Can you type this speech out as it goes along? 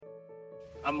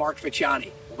I'm Mark Facciani.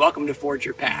 Welcome to Forge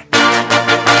Your Path.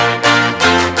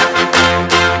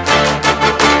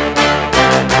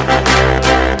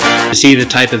 To see the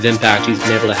type of impact he's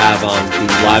been able to have on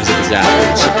the lives of his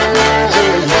athletes.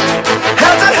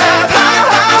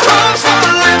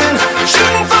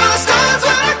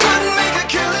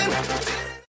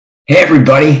 Hey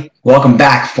everybody, welcome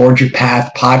back. Forge Your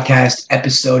Path podcast,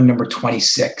 episode number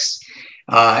 26.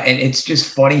 And it's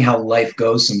just funny how life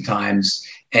goes sometimes.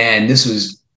 And this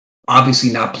was obviously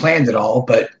not planned at all,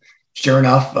 but sure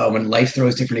enough, when life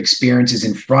throws different experiences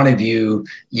in front of you,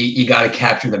 you got to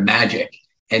capture the magic.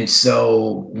 And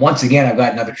so once again, I've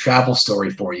got another travel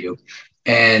story for you.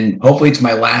 And hopefully it's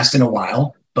my last in a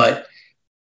while. But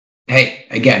hey,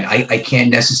 again, I can't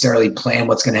necessarily plan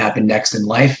what's going to happen next in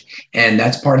life. And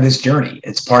that's part of this journey.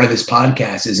 It's part of this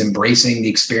podcast is embracing the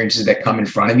experiences that come in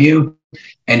front of you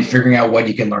and figuring out what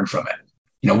you can learn from it.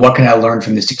 You know, what can I learn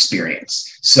from this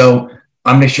experience? So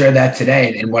I'm going to share that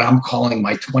today in what I'm calling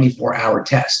my 24-hour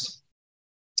test.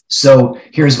 So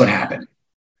here's what happened.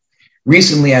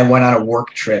 Recently, I went on a work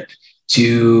trip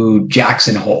to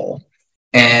Jackson Hole,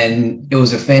 and it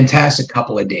was a fantastic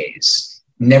couple of days.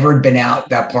 Never been out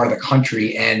that part of the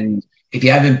country. And if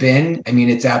you haven't been, I mean,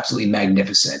 it's absolutely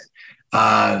magnificent.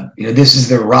 This is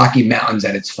the Rocky Mountains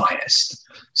at its finest.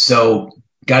 So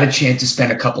got a chance to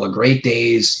spend a couple of great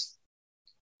days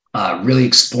really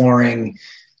exploring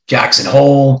Jackson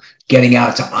Hole, getting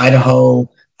out to Idaho,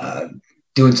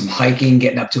 doing some hiking,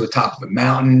 getting up to the top of a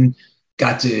mountain,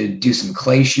 got to do some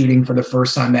clay shooting for the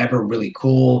first time ever, really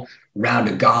cool, round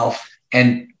of golf,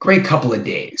 and great couple of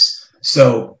days.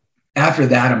 So after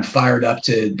that, I'm fired up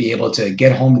to be able to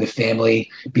get home to the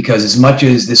family because as much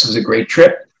as this was a great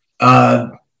trip, I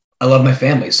love my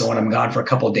family. So when I'm gone for a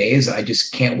couple of days, I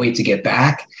just can't wait to get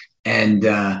back and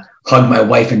hug my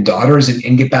wife and daughters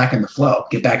and get back in the flow,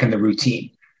 get back in the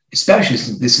routine, especially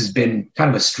since this has been kind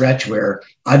of a stretch where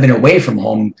I've been away from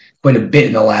home quite a bit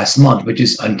in the last month, which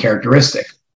is uncharacteristic.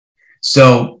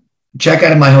 So check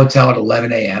out of my hotel at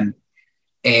 11 a.m.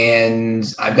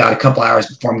 and I've got a couple hours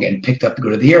before I'm getting picked up to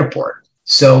go to the airport.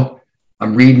 So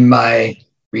I'm reading my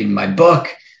book,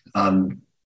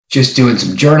 just doing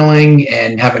some journaling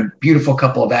and have a beautiful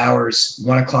couple of hours.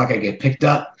 1 o'clock, I get picked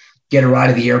up, get a ride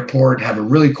to the airport, have a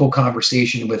really cool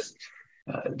conversation with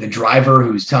the driver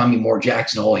who's telling me more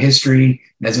Jackson Hole history.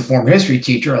 And as a former history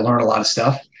teacher, I learned a lot of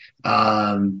stuff.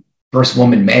 First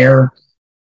woman mayor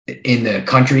in the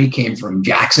country came from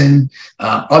Jackson.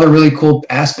 Other really cool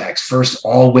aspects. First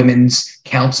all women's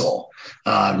council.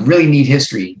 Really neat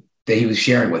history that he was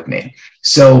sharing with me.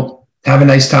 So have a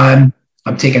nice time.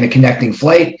 I'm taking a connecting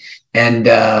flight and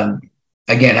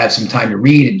again, have some time to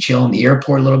read and chill in the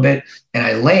airport a little bit. And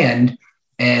I land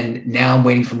and now I'm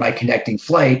waiting for my connecting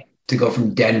flight to go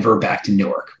from Denver back to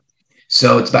Newark.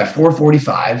 So it's about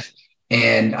 4:45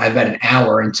 and I've got an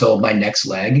hour until my next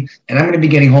leg. And I'm going to be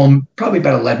getting home probably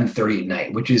about 11:30 at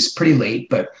night, which is pretty late,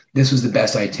 but this was the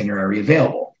best itinerary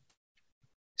available.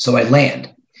 So I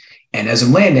land. And as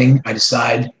I'm landing, I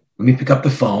decide, let me pick up the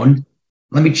phone.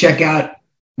 Let me check out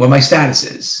what my status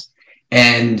is.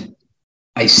 And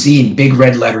I see in big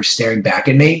red letters staring back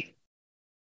at me,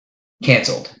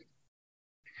 canceled.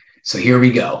 So here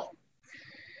we go.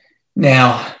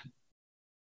 Now,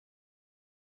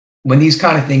 when these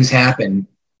kind of things happen,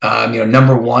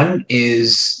 number one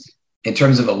is in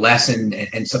terms of a lesson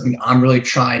and something I'm really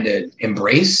trying to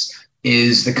embrace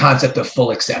is the concept of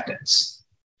full acceptance.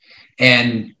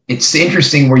 And it's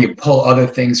interesting where you pull other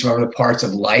things from other parts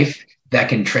of life that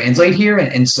can translate here.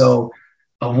 And so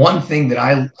one thing that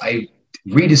I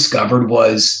rediscovered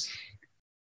was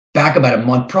back about a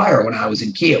month prior when I was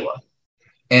in Kiowa.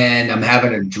 And I'm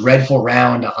having a dreadful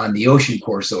round on the ocean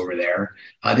course over there.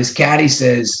 This caddy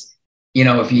says,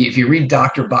 if you read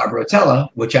Dr. Bob Rotella,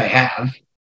 which I have,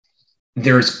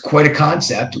 there's quite a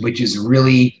concept which is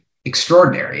really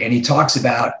extraordinary. And he talks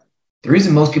about the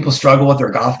reason most people struggle with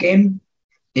their golf game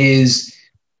is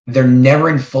they're never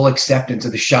in full acceptance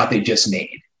of the shot they just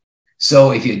made.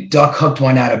 So if you duck hooked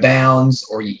one out of bounds,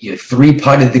 or you three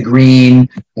putted the green,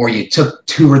 or you took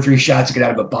 2 or 3 shots to get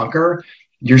out of a bunker,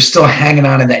 you're still hanging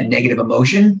on to that negative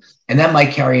emotion. And that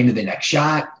might carry into the next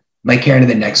shot, might carry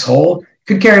into the next hole,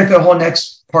 could carry into the whole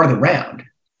next part of the round.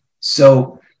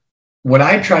 So what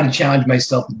I tried to challenge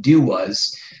myself to do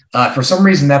was, for some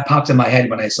reason that popped in my head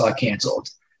when I saw it canceled.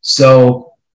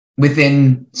 So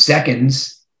within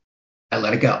seconds, I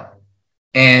let it go.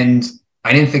 And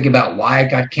I didn't think about why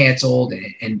it got canceled.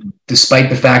 And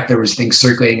despite the fact there was things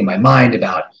circulating in my mind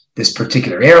about this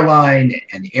particular airline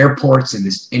and the airports and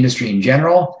this industry in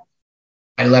general,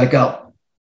 I let it go.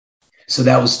 So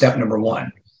that was step number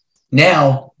one.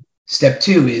 Now, step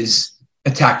two is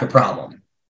attack the problem,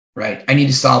 right? I need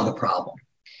to solve the problem.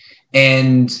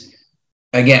 And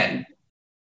again,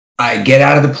 I get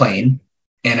out of the plane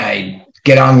and I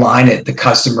get online at the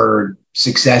customer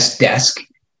success desk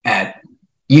at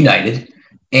United,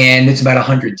 and it's about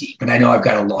 100 deep. And I know I've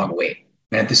got a long wait.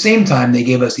 And at the same time, they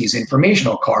gave us these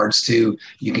informational cards to,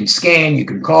 you can scan, you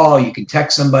can call, you can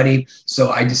text somebody. So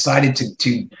I decided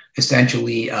to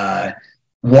essentially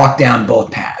walk down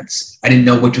both paths. I didn't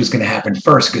know which was going to happen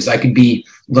first, because I could be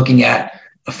looking at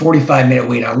a 45-minute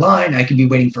wait online. I could be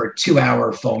waiting for a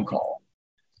 2-hour phone call.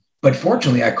 But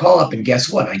fortunately, I call up and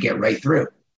guess what? I get right through.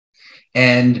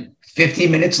 And 15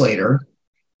 minutes later,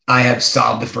 I have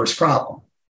solved the first problem.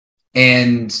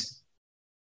 And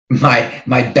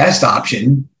my best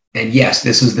option, and yes,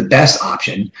 this was the best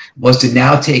option, was to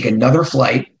now take another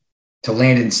flight to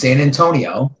land in San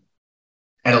Antonio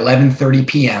at 11:30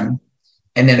 p.m.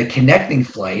 and then a connecting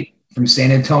flight from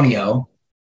San Antonio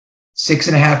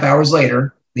 6.5 hours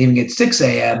later, leaving at 6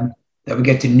 a.m. that would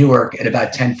get to Newark at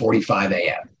about 10:45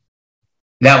 a.m.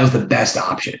 That was the best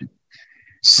option.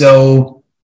 So,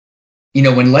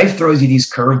 when life throws you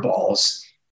these curveballs,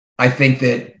 I think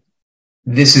that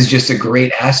this is just a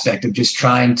great aspect of just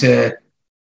trying to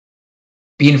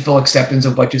be in full acceptance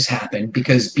of what just happened,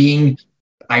 because being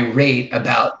irate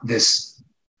about this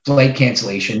flight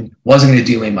cancellation wasn't going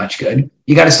to do me much good.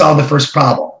 You got to solve the first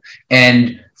problem.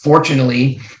 And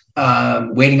fortunately,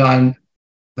 waiting on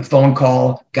the phone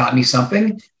call got me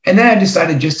something. And then I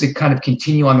decided just to kind of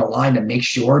continue on the line to make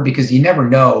sure, because you never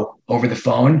know over the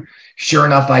phone. Sure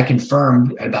enough, I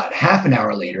confirmed about half an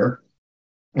hour later,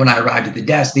 when I arrived at the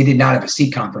desk, they did not have a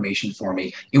seat confirmation for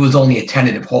me. It was only a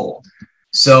tentative hold.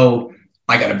 So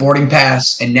I got a boarding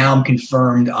pass, and now I'm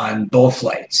confirmed on both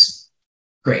flights.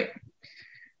 Great.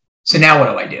 So now what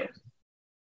do I do?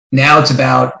 Now it's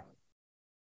about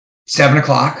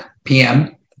 7:00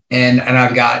 p.m. And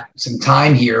I've got some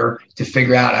time here to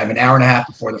figure out. I have an hour and a half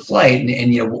before the flight,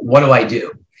 and what do I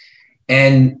do?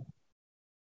 And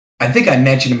I think I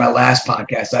mentioned in my last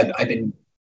podcast, I've been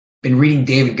reading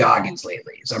David Goggins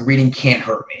lately. So I'm reading Can't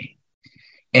Hurt Me.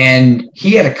 And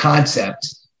he had a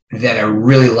concept that I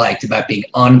really liked about being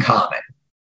uncommon.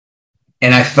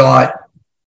 And I thought,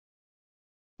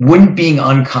 wouldn't being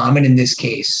uncommon in this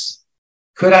case,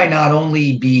 could I not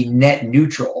only be net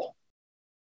neutral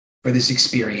for this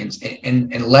experience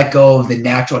and let go of the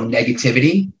natural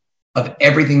negativity of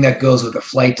everything that goes with a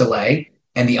flight delay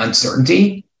and the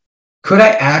uncertainty? Could I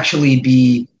actually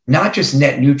be not just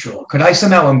net neutral? Could I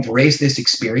somehow embrace this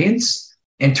experience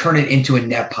and turn it into a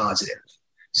net positive?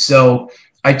 So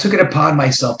I took it upon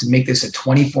myself to make this a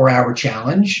 24-hour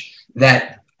challenge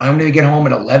that I'm going to get home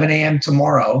at 11 a.m.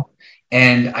 tomorrow,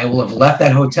 and I will have left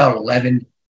that hotel at 11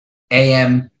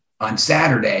 a.m. on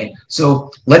Saturday.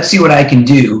 So let's see what I can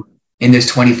do in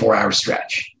this 24-hour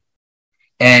stretch.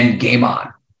 And game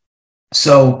on.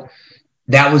 So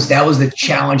that was the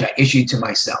challenge I issued to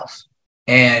myself.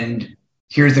 And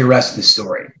here's the rest of the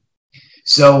story.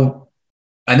 So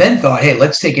I then thought, hey,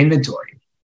 let's take inventory.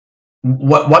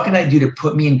 What can I do to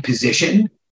put me in position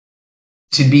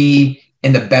to be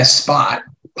in the best spot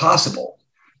possible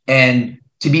and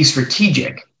to be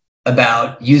strategic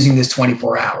about using this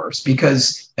 24 hours?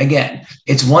 Because again,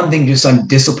 it's one thing just on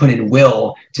discipline and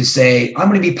will to say, I'm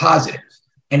going to be positive.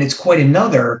 And it's quite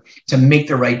another to make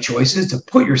the right choices, to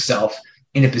put yourself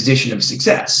in a position of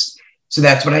success. So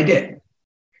that's what I did.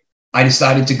 I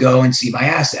decided to go and see my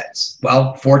assets.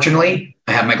 Well, fortunately,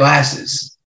 I have my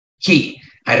glasses. Key.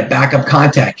 I had a backup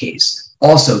contact case.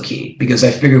 Also key, because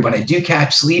I figured when I do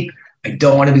catch sleep, I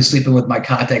don't want to be sleeping with my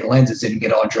contact lenses and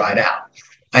get all dried out.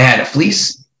 I had a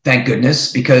fleece, thank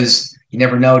goodness, because you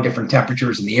never know, different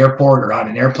temperatures in the airport or on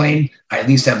an airplane. I at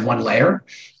least have one layer,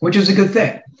 which is a good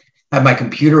thing. I had my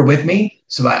computer with me,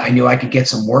 so I knew I could get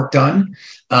some work done.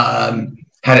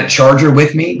 Had a charger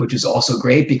with me, which is also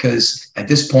great, because at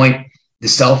this point, the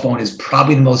cell phone is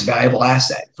probably the most valuable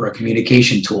asset for a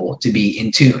communication tool to be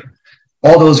in tune.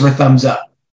 All those were thumbs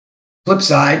up. Flip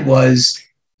side was,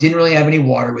 didn't really have any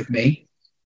water with me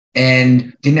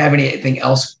and didn't have anything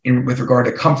else with regard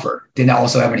to comfort. Didn't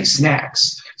also have any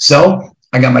snacks. So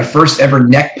I got my first ever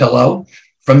neck pillow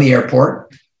from the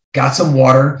airport, got some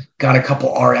water, got a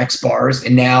couple RX bars,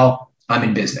 and now I'm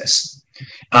in business.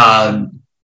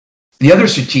 The other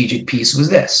strategic piece was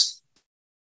this.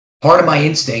 Part of my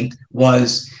instinct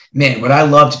was, man, would I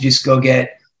love to just go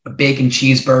get a bacon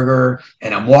cheeseburger,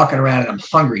 and I'm walking around and I'm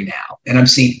hungry now, and I'm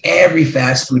seeing every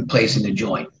fast food place in the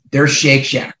joint. There's Shake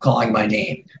Shack calling my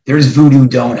name. There's Voodoo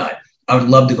Donut. I would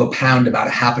love to go pound about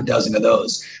a half a dozen of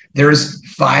those. There's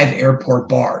 5 airport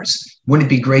bars.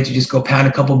 Wouldn't it be great to just go pound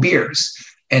a couple beers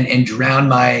and drown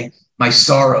my my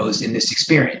sorrows in this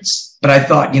experience. But I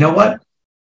thought, you know what?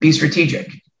 Be strategic.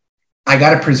 I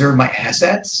got to preserve my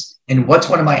assets. And what's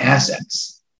one of my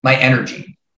assets? My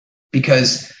energy.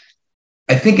 Because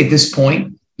I think at this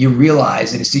point, you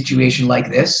realize in a situation like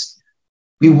this,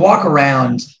 we walk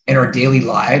around in our daily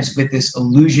lives with this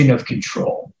illusion of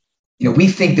control. We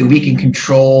think that we can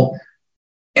control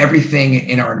everything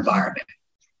in our environment.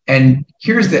 And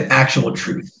here's the actual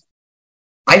truth.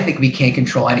 I think we can't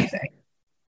control anything.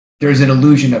 There's an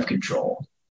illusion of control.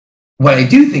 What I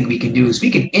do think we can do is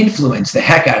we can influence the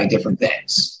heck out of different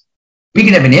things. We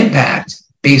can have an impact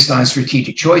based on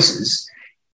strategic choices.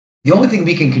 The only thing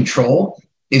we can control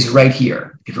is right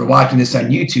here. If you're watching this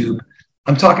on YouTube,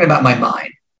 I'm talking about my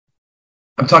mind.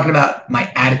 I'm talking about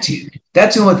my attitude.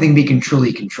 That's the only thing we can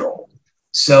truly control.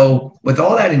 So with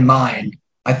all that in mind,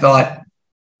 I thought,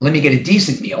 let me get a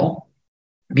decent meal,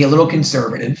 be a little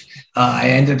conservative. I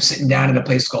ended up sitting down at a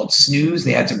place called Snooze.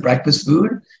 They had some breakfast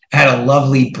food. I had a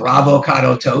lovely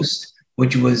Bravocado toast,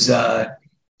 which was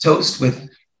toast with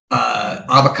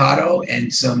avocado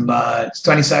and some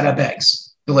sunny side up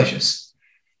eggs. Delicious.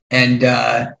 And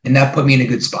that put me in a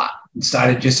good spot.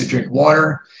 Decided just to drink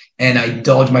water, and I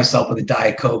indulged myself with a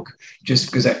Diet Coke just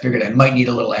because I figured I might need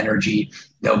a little energy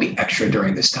that will be extra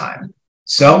during this time.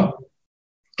 So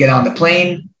get on the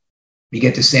plane. We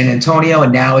get to San Antonio,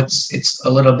 and now it's a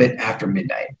little bit after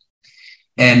midnight.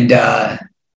 And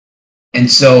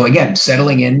so again,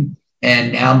 settling in,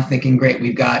 and now I'm thinking, great,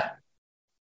 we've got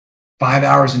 5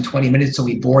 hours and 20 minutes till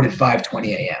we board at 5:20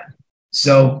 a.m.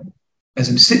 So as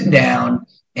I'm sitting down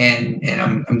and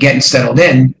I'm getting settled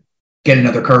in, get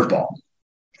another curveball.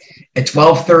 At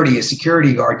 12:30, a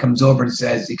security guard comes over and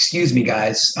says, "Excuse me,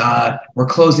 guys, we're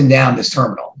closing down this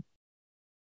terminal."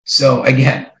 So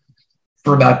again,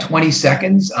 for about 20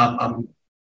 seconds, I'm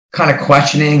kind of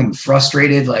questioning, I'm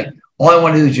frustrated. Like, all I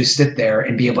want to do is just sit there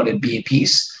and be able to be at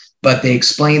peace. But they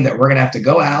explained that we're going to have to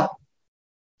go out.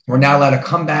 We're not allowed to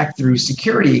come back through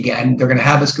security again. They're going to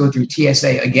have us go through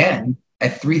TSA again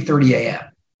at 3:30 a.m.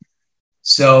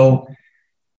 So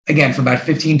again, for about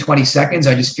 15, 20 seconds,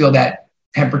 I just feel that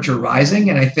temperature rising.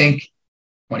 And I think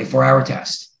 24-hour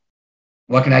test.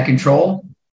 What can I control?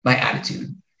 My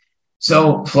attitude.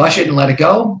 So flush it and let it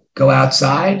go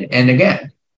outside. And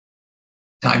again,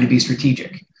 time to be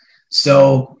strategic.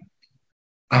 So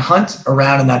I hunt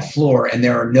around on that floor and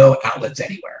there are no outlets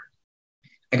anywhere.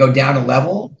 I go down a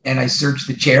level and I search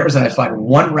the chairs and I find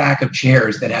one rack of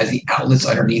chairs that has the outlets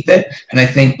underneath it. And I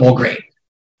think, well, great,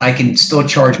 I can still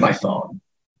charge my phone.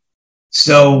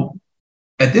 So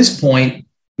at this point,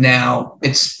 now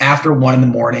it's after 1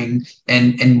 a.m.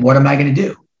 and what am I going to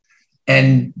do?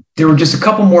 And there were just a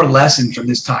couple more lessons from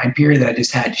this time period that I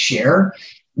just had to share,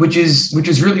 which is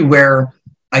really where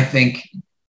I think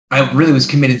I really was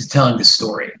committed to telling this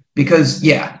story. Because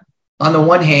yeah, on the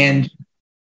one hand,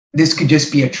 this could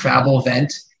just be a travel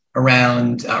event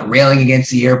around railing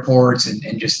against the airports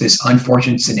and just this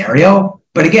unfortunate scenario.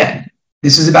 But again,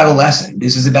 this is about a lesson.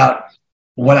 This is about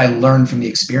what I learned from the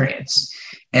experience.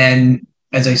 And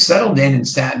as I settled in and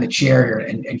sat in the chair here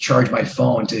and charged my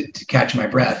phone to catch my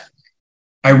breath,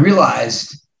 I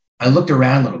realized I looked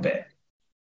around a little bit.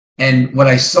 And what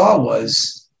I saw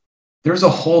was there's a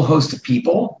whole host of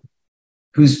people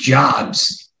whose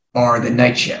jobs are the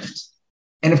night shift.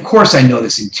 And of course, I know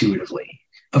this intuitively.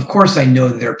 Of course, I know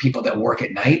that there are people that work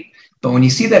at night. But when you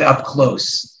see that up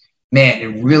close, man,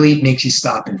 it really makes you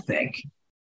stop and think.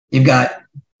 You've got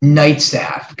night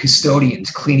staff, custodians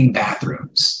cleaning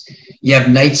bathrooms. You have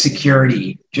night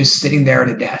security just sitting there at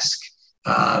a desk,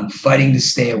 fighting to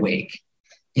stay awake.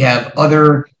 You have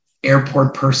other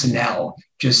airport personnel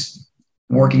just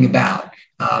working about.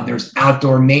 There's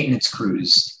outdoor maintenance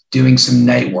crews doing some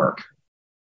night work.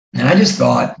 And I just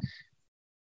thought,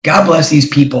 God bless these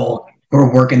people who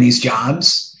are working these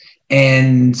jobs,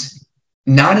 and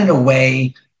not in a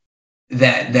way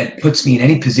that puts me in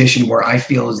any position where I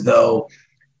feel as though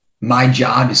my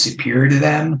job is superior to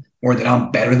them or that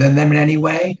I'm better than them in any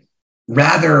way.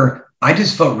 Rather, I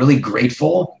just felt really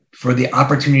grateful for the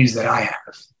opportunities that I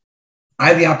have. I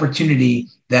have the opportunity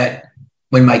that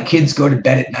when my kids go to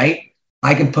bed at night,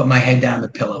 I can put my head down on the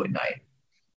pillow at night.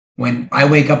 When I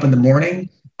wake up in the morning,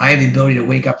 I have the ability to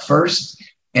wake up first,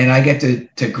 and I get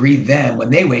to greet them when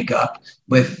they wake up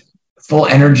with full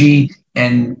energy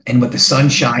and with the sun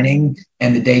shining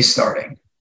and the day starting.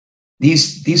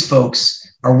 These folks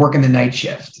are working the night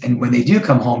shift. And when they do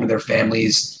come home to their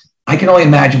families, I can only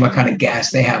imagine what kind of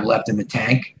gas they have left in the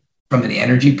tank from an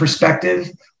energy perspective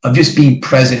of just being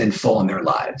present and full in their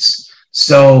lives.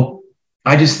 So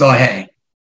I just thought, hey,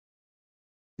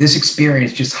 this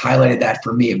experience just highlighted that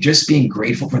for me, of just being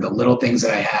grateful for the little things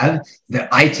that I have that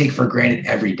I take for granted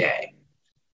every day.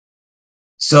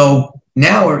 So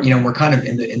now we're kind of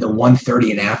in the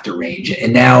 1:30 and after range.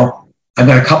 And now I've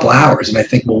got a couple hours and I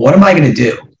think, well, what am I going to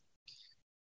do?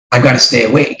 I've got to stay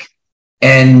awake.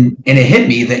 And it hit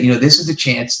me that, this is a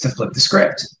chance to flip the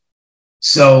script.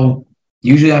 So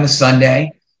usually on a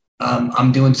Sunday,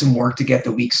 I'm doing some work to get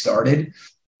the week started,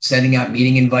 sending out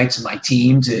meeting invites to my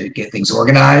team to get things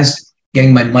organized,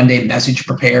 getting my Monday message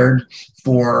prepared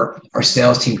for our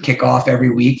sales team kickoff every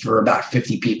week for about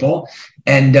 50 people.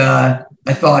 And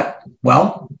I thought,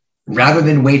 well, rather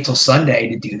than wait till Sunday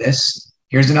to do this,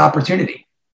 here's an opportunity.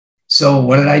 So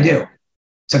what did I do?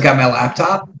 Took out my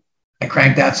laptop. I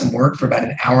cranked out some work for about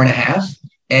an hour and a half.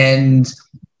 And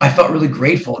I felt really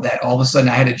grateful that all of a sudden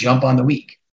I had to jump on the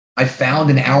week. I found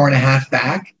an hour and a half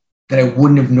back that I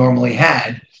wouldn't have normally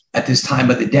had at this time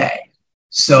of the day.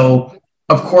 So,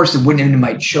 of course, it wouldn't have been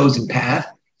my chosen path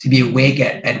to be awake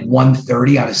at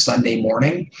 1:30 on a Sunday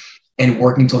morning and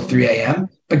working till 3 a.m.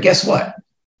 But guess what?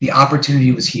 The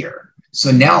opportunity was here.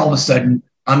 So now all of a sudden,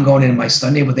 I'm going into my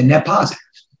Sunday with a net positive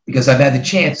because I've had the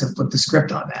chance to flip the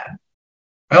script on that.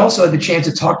 I also had the chance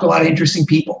to talk to a lot of interesting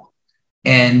people.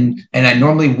 And I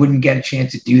normally wouldn't get a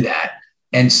chance to do that.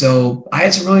 And so I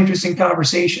had some really interesting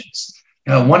conversations.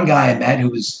 One guy I met who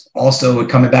was also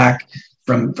coming back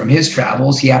from his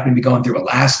travels, he happened to be going through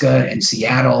Alaska and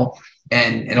Seattle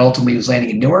and ultimately was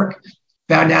landing in Newark,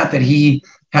 found out that he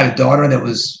had a daughter that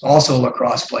was also a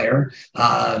lacrosse player,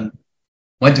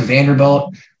 went to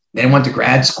Vanderbilt, then went to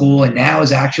grad school, and now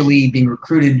is actually being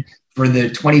recruited for the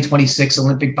 2026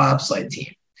 Olympic bobsled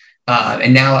team.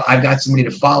 And now I've got somebody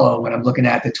to follow when I'm looking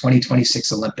at the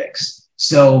 2026 Olympics.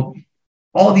 So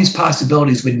all of these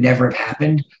possibilities would never have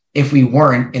happened if we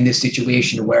weren't in this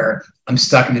situation where I'm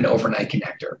stuck in an overnight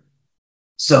connector.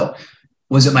 So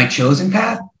was it my chosen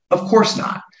path? Of course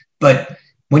not. But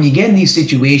when you get in these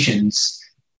situations,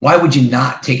 why would you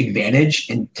not take advantage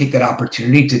and take that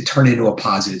opportunity to turn it into a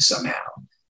positive somehow?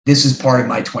 This is part of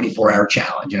my 24-hour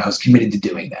challenge, and I was committed to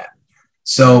doing that.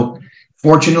 So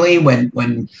fortunately,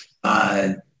 when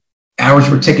hours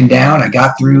were ticking down, I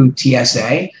got through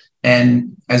TSA.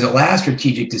 And as a last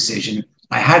strategic decision,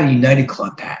 I had a United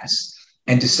Club pass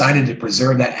and decided to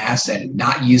preserve that asset and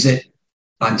not use it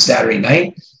on Saturday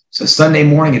night. So Sunday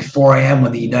morning at 4 a.m.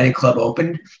 when the United Club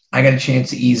opened, I got a chance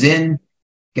to ease in,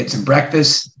 get some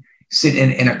breakfast, sit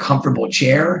in a comfortable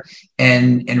chair,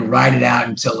 and ride it out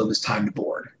until it was time to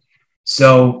board.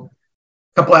 So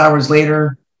a couple hours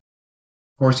later,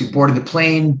 of course, we boarded the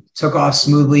plane, took off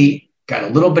smoothly, got a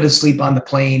little bit of sleep on the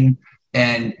plane,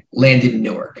 and landed in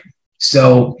Newark.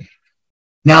 So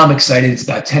now I'm excited. It's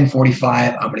about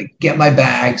 10:45. I'm going to get my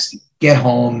bags, get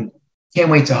home. Can't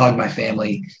wait to hug my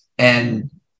family and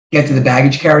get to the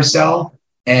baggage carousel.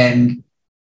 And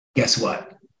guess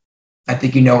what? I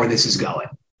think you know where this is going.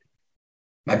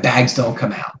 My bags don't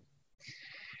come out.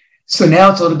 So now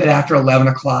it's a little bit after 11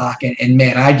 o'clock. And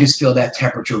man, I just feel that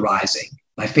temperature rising.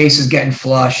 My face is getting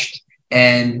flushed.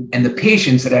 And the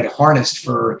patience that I'd harnessed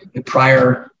for the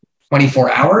prior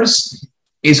 24 hours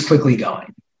is quickly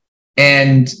going.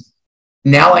 And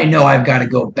now I know I've got to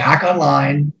go back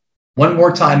online one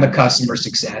more time at customer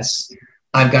success.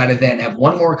 I've got to then have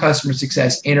one more customer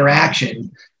success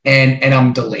interaction, and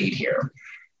I'm delayed here.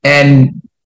 And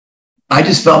I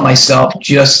just felt myself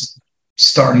just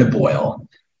starting to boil.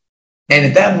 And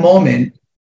at that moment,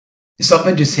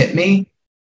 something just hit me,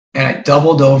 and I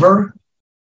doubled over,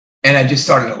 and I just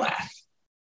started to laugh.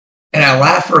 And I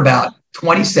laughed for about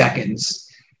 20 seconds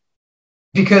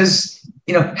because,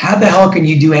 how the hell can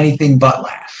you do anything but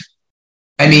laugh?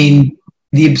 I mean,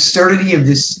 the absurdity of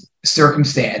this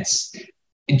circumstance,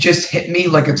 it just hit me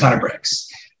like a ton of bricks.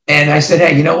 And I said,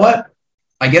 hey, you know what?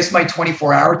 I guess my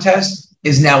 24-hour test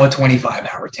is now a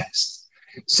 25-hour test.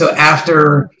 So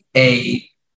after a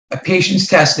patient's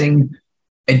testing,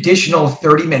 additional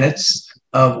 30 minutes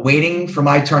of waiting for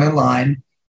my turn in line,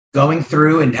 going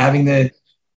through and having the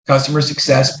customer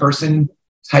success person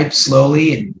type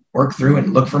slowly and work through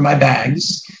and look for my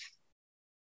bags,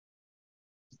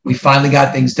 we finally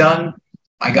got things done.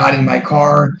 I got in my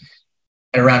car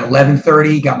at around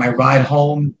 11:30, got my ride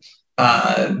home,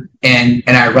 and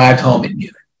I arrived home at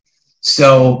noon.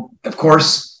 So, of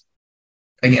course,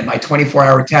 again, my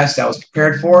 24-hour test I was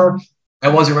prepared for. I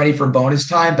wasn't ready for bonus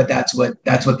time, but that's what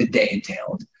the day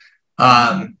entailed.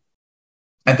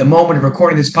 At the moment of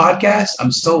recording this podcast,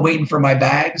 I'm still waiting for my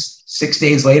bags 6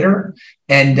 days later,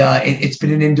 and it's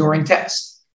been an enduring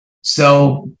test.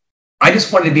 So I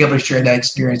just wanted to be able to share that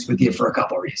experience with you for a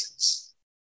couple of reasons.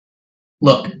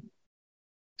 Look,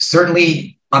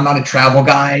 certainly I'm not a travel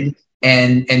guide,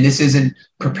 And this isn't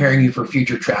preparing you for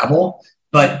future travel,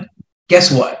 but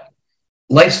guess what?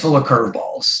 Life's full of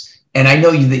curveballs. And I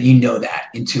know that you know that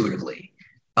intuitively.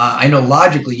 I know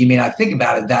logically you may not think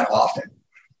about it that often,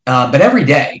 but every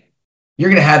day you're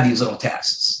going to have these little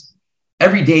tests.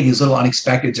 Every day these little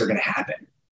unexpecteds are going to happen.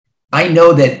 I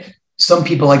know that some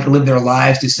people like to live their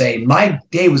lives to say, my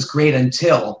day was great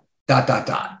until ... Oh,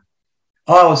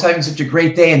 I was having such a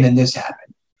great day and then this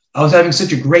happened. I was having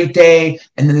such a great day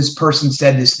and then this person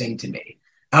said this thing to me.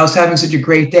 I was having such a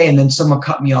great day and then someone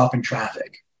cut me off in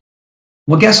traffic.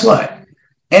 Well, guess what?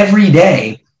 Every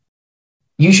day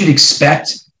you should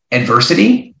expect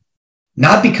adversity,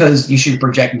 not because you should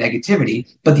project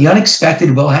negativity, but the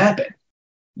unexpected will happen.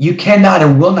 You cannot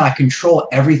and will not control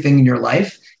everything in your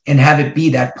life and have it be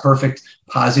that perfect,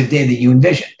 positive day that you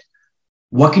envisioned.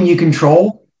 What can you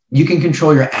control? You can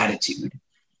control your attitude.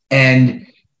 And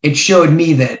it showed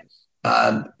me that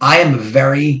I am a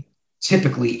very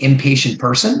typically impatient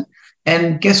person.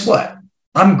 And guess what?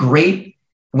 I'm great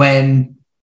when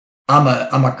I'm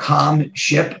a calm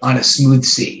ship on a smooth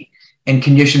sea and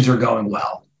conditions are going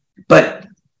well. But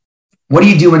what do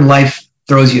you do when life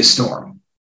throws you a storm?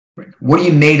 What are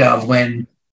you made of when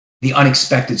the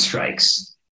unexpected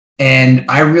strikes? And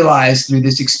I realized through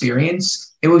this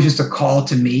experience, it was just a call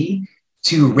to me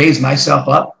to raise myself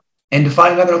up and to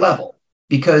find another level,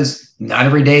 because not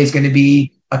every day is going to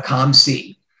be a calm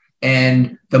sea.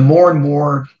 And the more and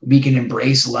more we can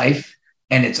embrace life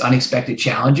and its unexpected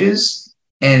challenges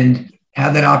and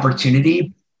have that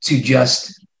opportunity to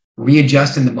just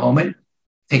readjust in the moment,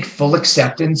 take full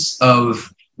acceptance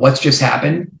of what's just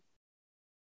happened,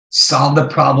 solve the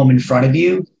problem in front of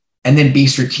you, and then be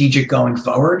strategic going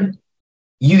forward,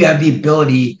 you have the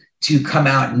ability to come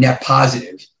out net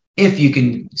positive if you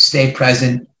can stay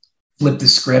present, flip the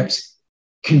script,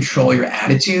 control your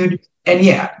attitude, and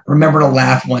remember to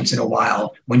laugh once in a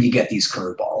while when you get these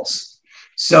curveballs.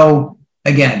 So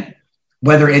again,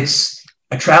 whether it's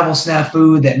a travel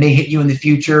snafu that may hit you in the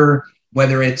future,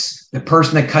 whether it's the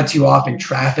person that cuts you off in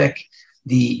traffic,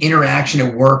 the interaction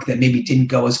at work that maybe didn't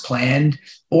go as planned,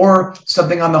 or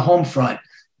something on the home front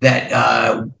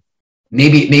that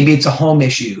maybe it's a home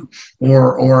issue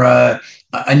or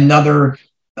another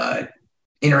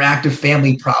interactive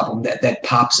family problem that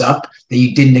pops up that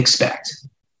you didn't expect.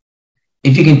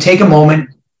 If you can take a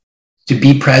moment to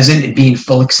be present and be in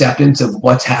full acceptance of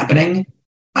what's happening,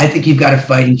 I think you've got a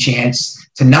fighting chance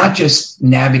to not just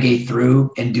navigate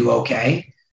through and do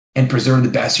okay and preserve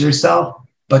the best of yourself,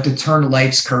 but to turn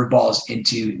life's curveballs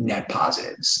into net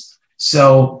positives.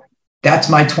 So that's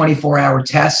my 24-hour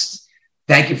test.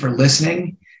 Thank you for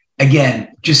listening.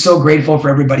 Again, just so grateful for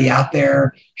everybody out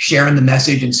there sharing the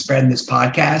message and spreading this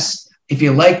podcast. If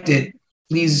you liked it,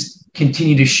 please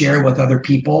continue to share with other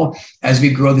people as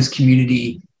we grow this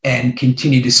community and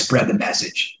continue to spread the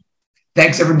message.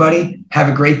 Thanks, everybody. Have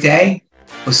a great day.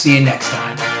 We'll see you next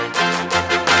time.